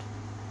old.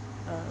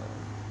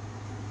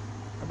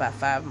 about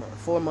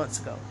 4 months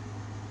ago.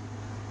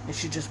 And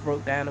she just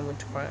broke down and went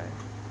to crying.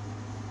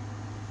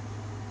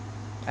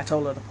 I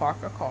told her to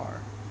park her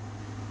car.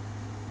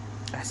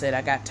 I said,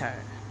 I got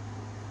time.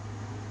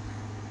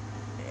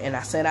 And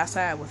I sat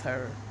outside with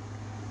her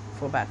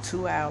for about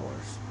 2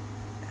 hours.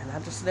 And I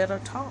just let her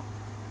talk.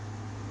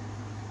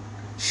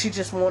 She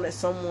just wanted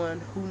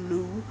someone who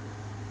knew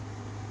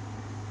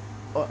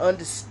or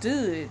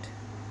understood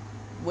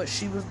what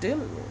she was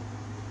dealing with.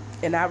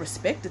 And I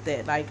respected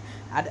that. Like,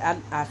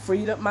 I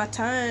freed up my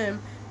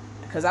time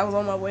because I was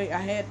on my way. I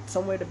had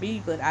somewhere to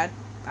be, but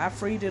I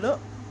freed it up.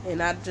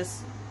 And I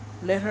just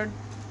let her,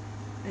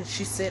 and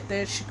she sat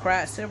there. She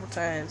cried several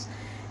times.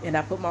 And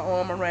I put my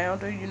arm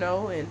around her, and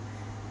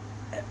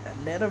I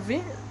let her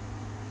vent.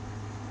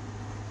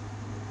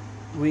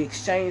 We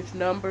exchanged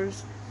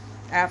numbers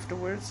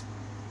afterwards.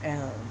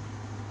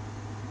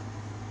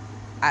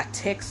 I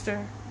text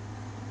her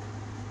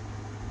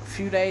a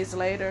few days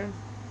later.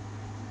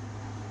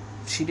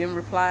 She didn't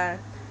reply.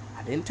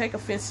 I didn't take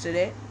offense to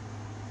that.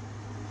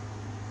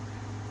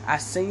 I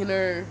seen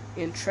her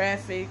in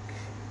traffic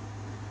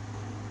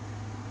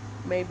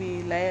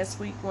maybe last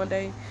week one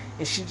day,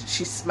 and she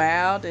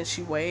smiled and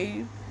she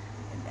waved,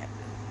 and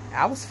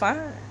I was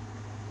fine.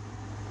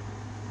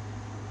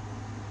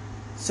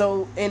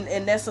 So,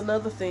 and that's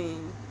another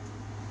thing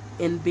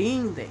in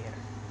being there.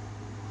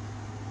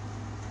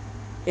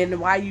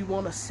 And why you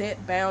want to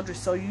set boundaries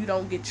so you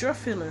don't get your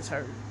feelings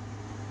hurt.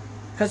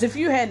 Because if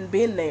you hadn't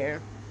been there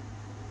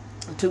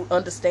to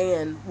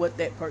understand what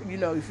that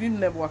if you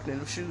never walked in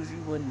the shoes,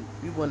 you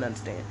wouldn't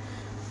understand.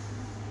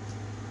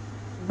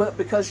 But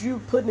because you're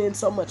putting in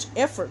so much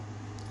effort,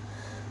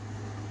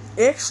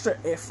 extra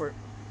effort,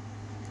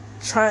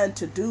 trying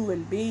to do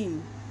and be,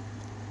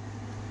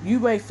 you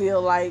may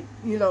feel like,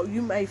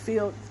 you may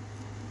feel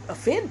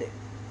offended.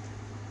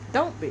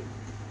 Don't be.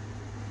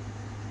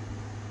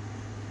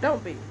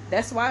 Don't be.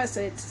 That's why I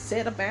said to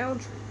set a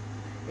boundary.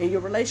 And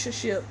your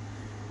relationship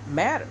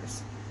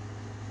matters.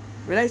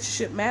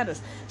 Relationship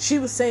matters. She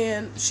was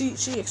saying, she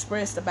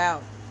expressed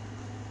about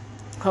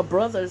her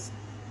brothers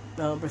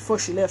before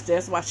she left.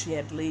 That's why she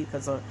had to leave,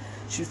 because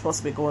she was supposed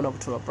to be going over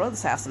to her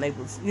brother's house, and they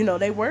was,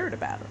 they worried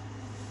about her.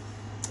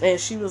 And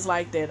she was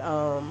like that,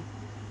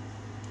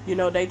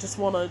 they just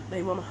want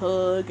to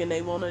hug, and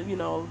they want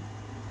to,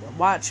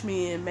 watch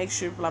me and make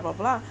sure, blah, blah,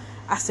 blah.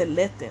 I said,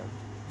 let them.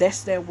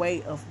 That's their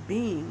way of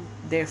being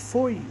there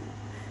for you.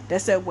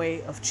 That's their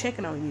way of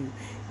checking on you.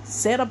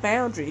 Set a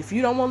boundary. If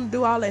you don't want to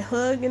do all that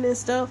hugging and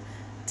stuff,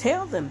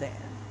 tell them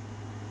that.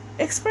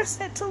 Express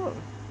that to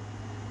them.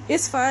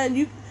 It's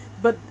fine.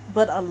 But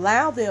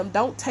allow them.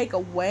 Don't take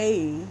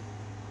away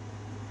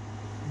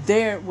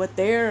what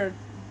they're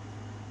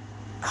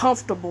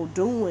comfortable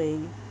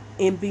doing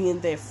in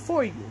being there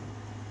for you.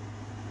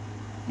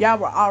 Y'all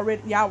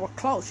were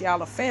close.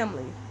 Y'all are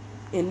family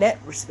in that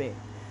respect.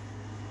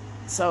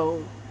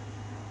 So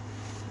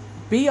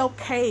be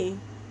okay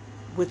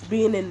with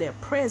being in their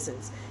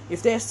presence.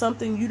 If there's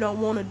something you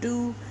don't want to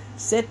do,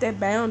 set that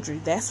boundary.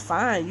 That's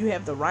fine. You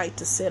have the right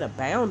to set a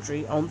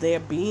boundary on their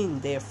being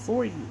there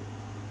for you.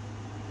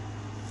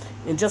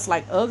 And just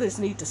like others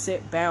need to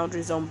set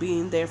boundaries on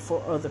being there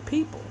for other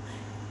people.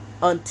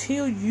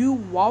 Until you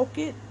walk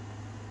it,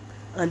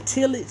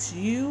 until it's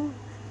you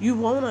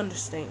won't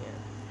understand.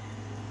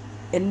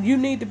 And you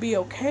need to be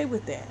okay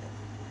with that.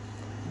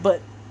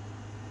 But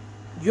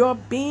your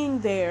being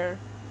there,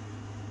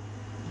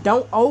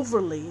 don't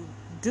overly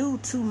do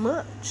too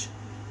much.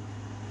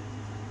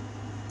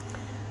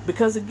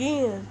 Because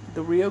again,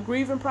 the real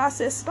grieving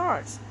process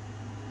starts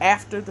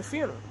after the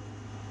funeral.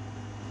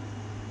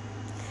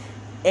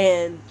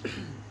 And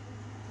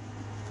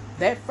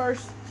that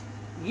first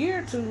year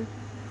or two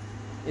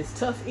is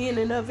tough in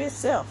and of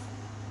itself.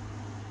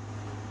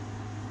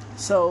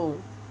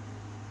 So,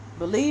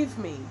 believe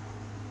me,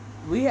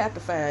 we have to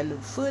find new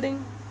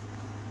footing,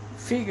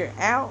 figure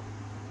out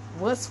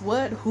what's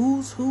what,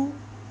 who's who.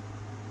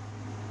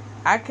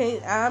 I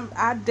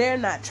dare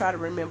not try to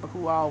remember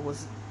who all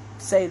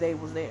say they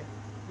was there.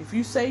 If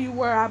you say you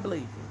were, I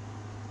believe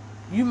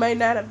you. You may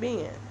not have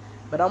been,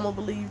 but I'm going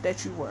to believe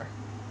that you were.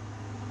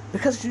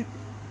 Because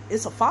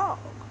it's a fog.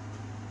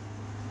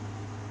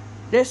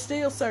 There's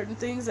still certain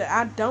things that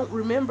I don't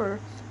remember.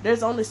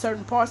 There's only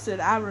certain parts that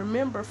I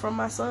remember from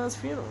my son's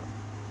funeral.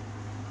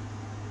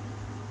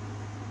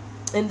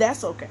 And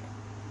that's okay.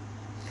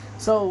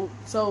 So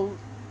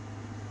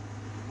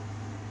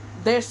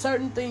there's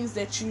certain things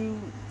that you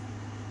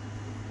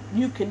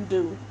can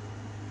do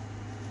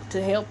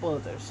to help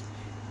others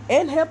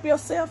and help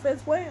yourself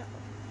as well.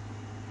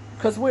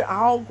 Because we're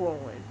all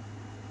growing.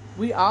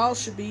 We all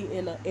should be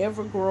in an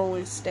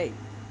ever-growing state.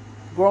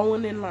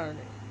 Growing and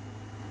learning.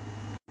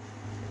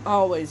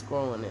 Always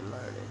growing and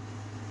learning.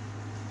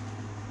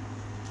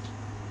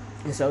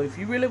 And so if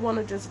you really want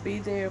to just be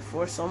there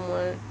for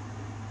someone,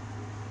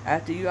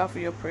 after you offer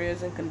your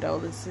prayers and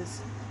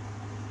condolences,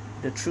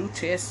 the true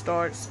test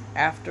starts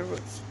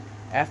afterwards.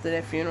 After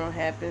that funeral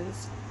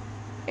happens.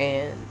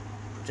 And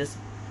just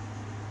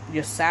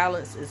your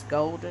silence is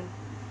golden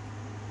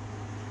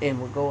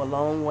and will go a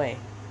long way.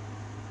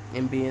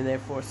 and being there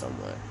for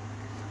someone.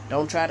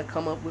 Don't try to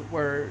come up with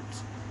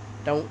words.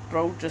 Don't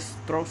just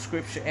throw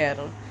scripture at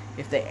them.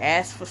 If they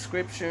ask for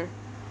scripture,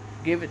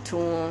 give it to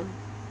them.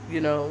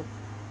 You know,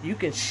 you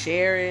can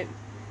share it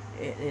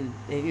in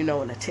you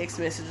know, in a text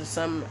message or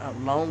something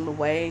along the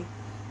way.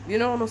 You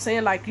know what I'm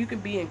saying? Like, you can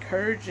be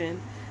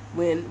encouraging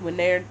when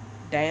they're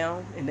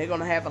down, and they're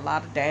gonna have a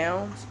lot of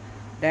down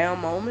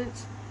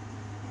moments.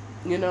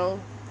 You know,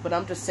 but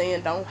I'm just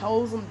saying, don't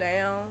hose them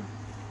down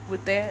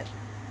with that,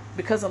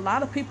 because a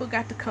lot of people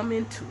got to come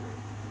into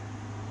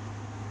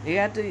it. You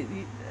got to.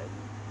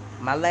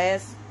 My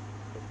last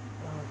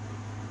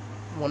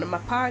one of my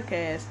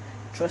podcasts,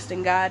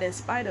 Trusting God in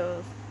Spite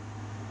Of.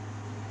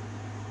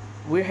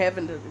 We have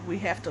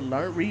to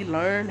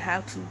relearn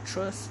how to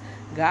trust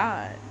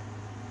God,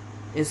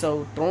 and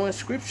so throwing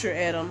scripture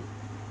at them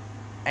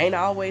ain't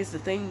always the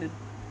thing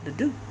to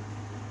do.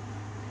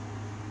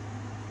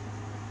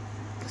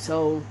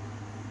 So,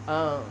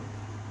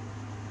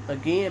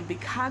 again, be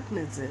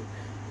cognizant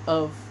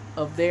of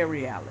their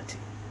reality.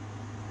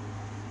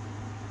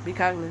 Be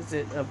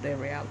cognizant of their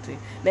reality.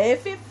 Now,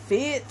 if it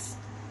fits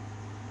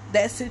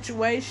that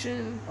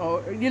situation,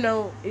 or, you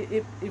know,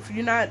 if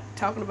you're not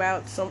talking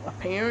about a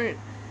parent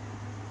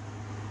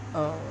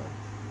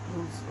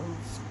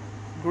who's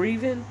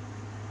grieving,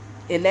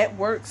 and that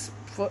works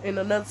in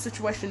another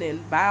situation,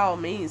 then by all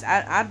means,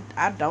 I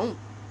don't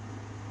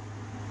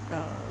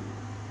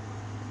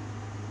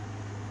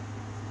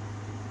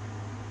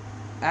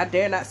I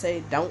dare not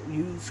say don't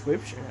use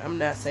scripture. I'm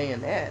not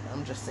saying that.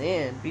 I'm just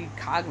saying be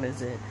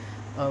cognizant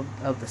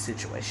of the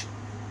situation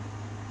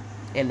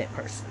and that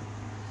person.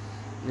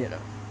 You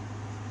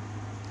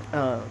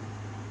know.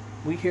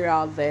 We hear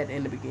all that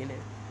in the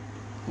beginning.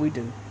 We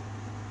do.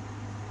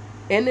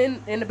 And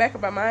then in the back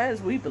of our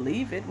minds, we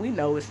believe it. We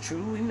know it's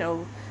true. We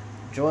know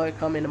joy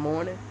come in the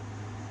morning.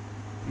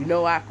 You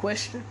know our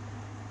question.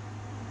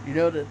 You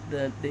know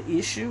the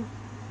issue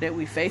that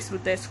we face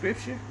with that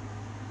scripture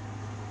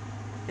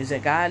is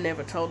that God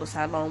never told us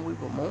how long we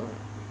would mourn.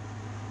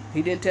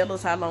 He didn't tell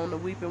us how long the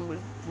weeping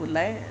would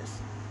last.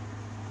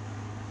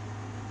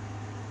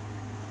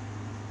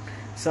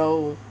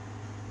 So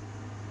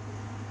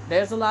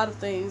there's a lot of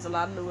things, a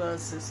lot of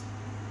nuances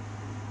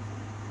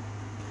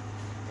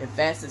and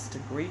facets to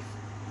grief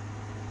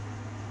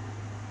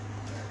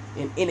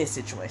in any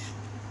situation,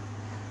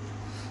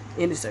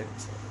 any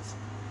circumstance.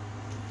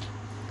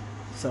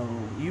 So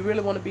you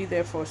really want to be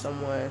there for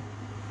someone.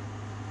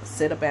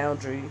 Set a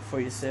boundary for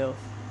yourself.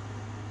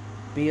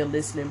 Be a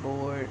listening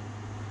board.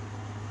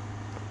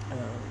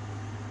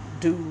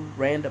 Do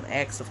random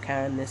acts of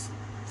kindness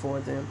for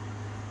them.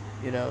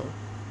 You know.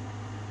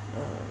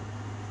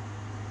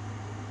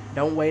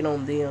 Don't wait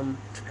on them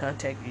to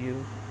contact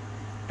you.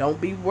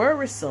 Don't be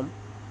worrisome.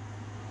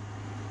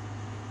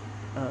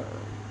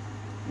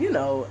 You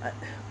know,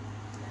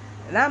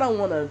 and I don't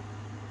want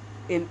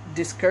to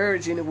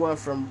discourage anyone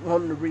from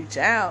wanting to reach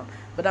out,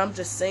 but I'm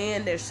just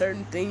saying there's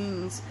certain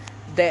things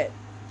that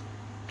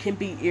can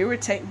be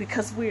irritating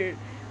because we're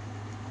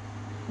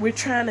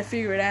trying to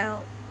figure it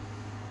out.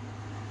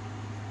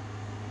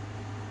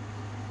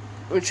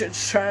 We're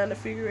just trying to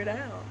figure it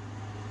out.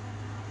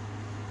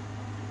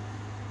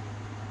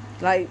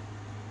 Like,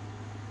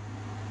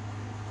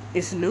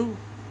 it's new.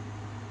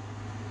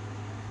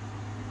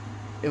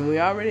 And we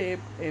already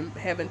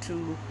having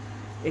to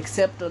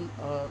accept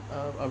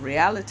a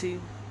reality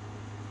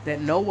that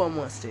no one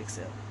wants to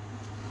accept.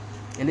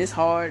 And it's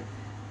hard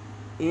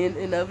in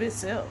and of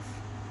itself.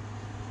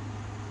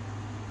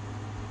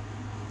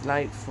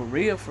 Like, for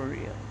real, for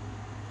real.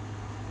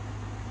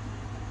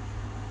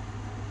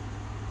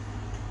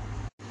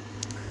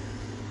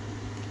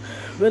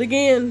 But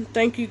again,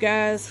 thank you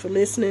guys for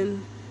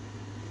listening,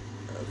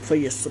 for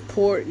your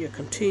support, your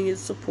continued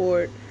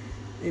support.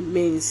 It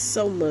means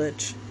so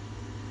much.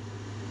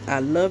 I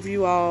love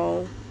you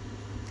all.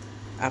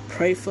 I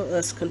pray for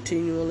us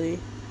continually.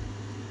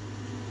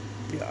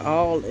 You're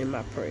all in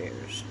my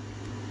prayers.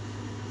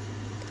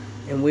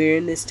 And we're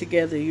in this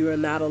together. You are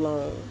not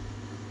alone.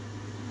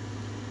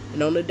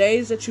 And on the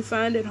days that you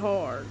find it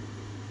hard,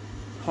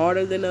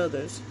 harder than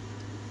others,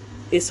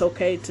 it's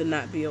okay to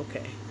not be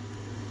okay.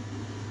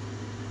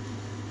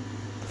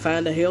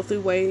 Find a healthy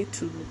way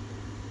to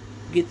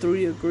get through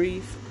your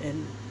grief,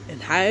 and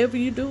however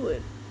you do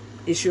it,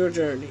 it's your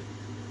journey.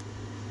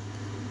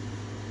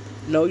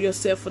 Know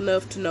yourself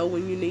enough to know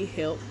when you need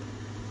help.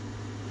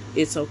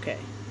 It's okay.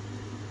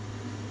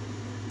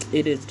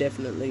 It is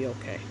definitely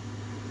okay.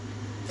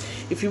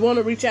 If you want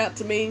to reach out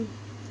to me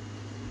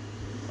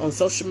on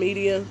social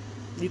media,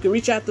 you can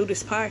reach out through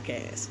this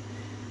podcast.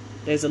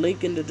 There's a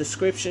link in the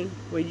description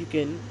where you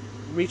can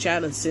reach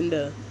out and send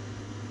a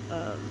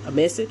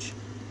message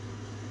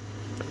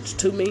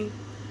to me.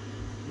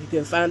 You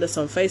can find us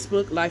on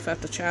Facebook, Life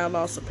After Child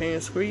Loss or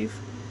Parents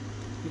Grief.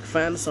 You can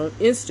find us on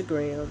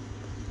Instagram,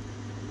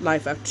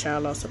 Life After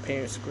Child Loss or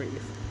Parents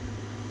Grief.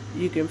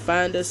 You can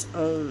find us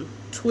on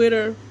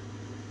Twitter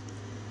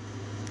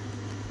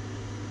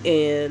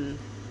and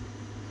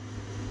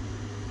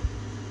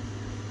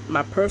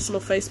my personal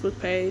Facebook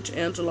page,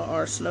 Angela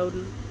R.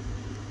 Snowden.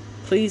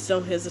 please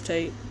don't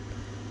hesitate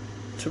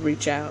to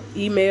reach out.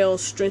 Email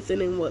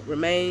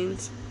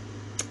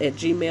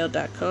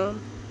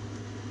strengtheningwhatremains@gmail.com.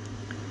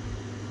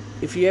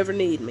 If you ever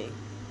need me,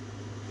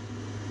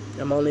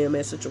 I'm only a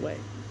message away.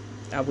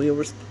 I will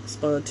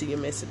respond to your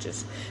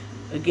messages.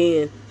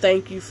 Again,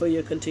 thank you for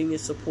your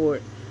continued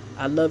support.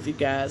 I love you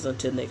guys.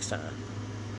 Until next time.